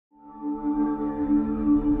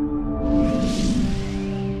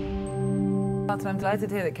Martin, I'm delighted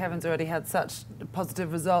to hear that Kevin's already had such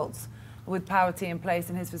positive results with Power Tee in place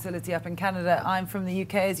in his facility up in Canada. I'm from the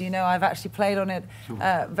UK, as you know. I've actually played on it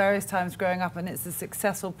various times growing up, and it's a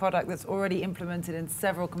successful product that's already implemented in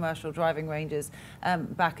several commercial driving ranges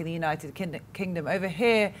back in the United Kingdom. Over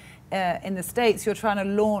here in the States, you're trying to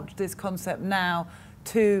launch this concept now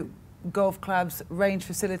to golf clubs, range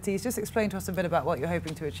facilities. Just explain to us a bit about what you're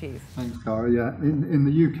hoping to achieve. Thanks, Cara. Yeah, in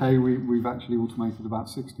the UK, we've actually automated about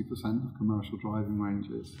 60% of commercial driving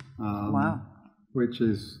ranges. Wow. Which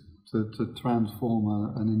is, to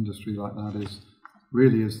transform an industry like that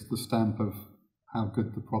really is the stamp of how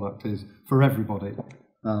good the product is for everybody.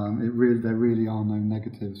 There really are no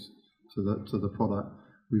negatives to the product.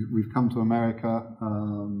 We've come to America.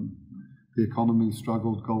 The economy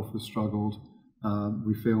struggled, golf has struggled.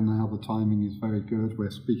 We feel now the timing is very good. We're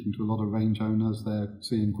speaking to a lot of range owners. They're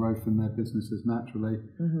seeing growth in their businesses naturally.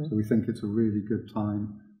 So we think it's a really good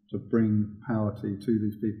time to bring Power Tee to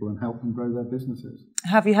these people and help them grow their businesses.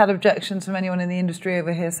 Have you had objections from anyone in the industry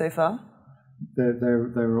over here so far?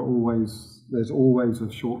 There's always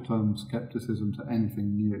a short-term skepticism to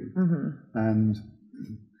anything new. And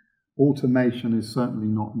automation is certainly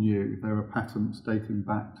not new. There are patents dating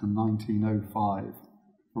back to 1905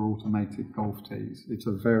 for automated golf tees. It's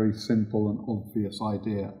a very simple and obvious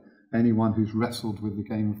idea. Anyone who's wrestled with the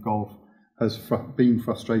game of golf has been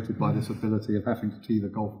frustrated by this ability of having to tee the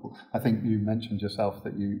golf ball. I think you mentioned yourself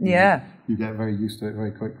that you get very used to it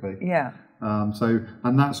very quickly. Yeah.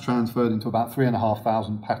 And that's transferred into about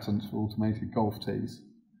 3,500 patents for automated golf tees.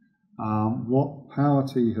 What Power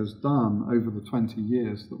Tee has done over the 20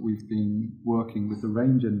 years that we've been working with the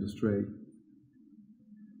range industry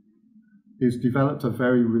is developed a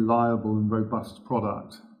very reliable and robust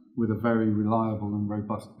product with a very reliable and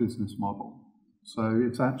robust business model. So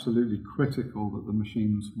it's absolutely critical that the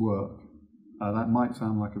machines work. That might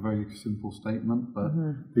sound like a very simple statement, but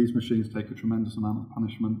these machines take a tremendous amount of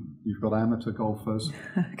punishment. You've got amateur golfers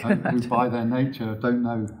who by their nature don't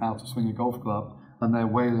know how to swing a golf club, and they're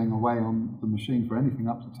wailing away on the machine for anything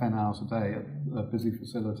up to 10 hours a day at a busy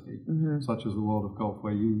facility, such as the World of Golf,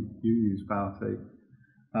 where you use Power Tee.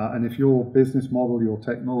 And if your business model, your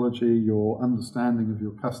technology, your understanding of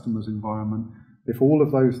your customer's environment, if all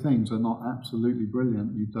of those things are not absolutely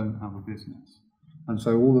brilliant, you don't have a business. And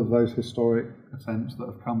so all of those historic attempts that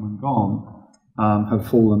have come and gone have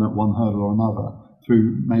fallen at one hurdle or another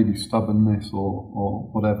through maybe stubbornness or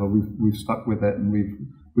whatever. We've stuck with it, and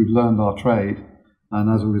we've learned our trade, and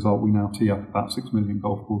as a result, we now tee up about 6 million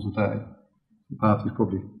golf balls a day. Power Tee's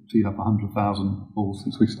probably teed up 100,000 balls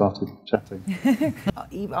since we started chatting.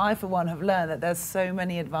 I, for one, have learned that there's so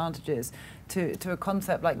many advantages to a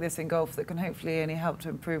concept like this in golf that can hopefully only help to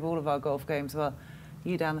improve all of our golf games. Well,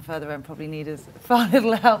 you down the further end probably need as far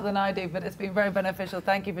little help than I do, but it's been very beneficial.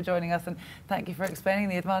 Thank you for joining us, and thank you for explaining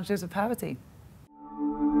the advantages of Power Tee.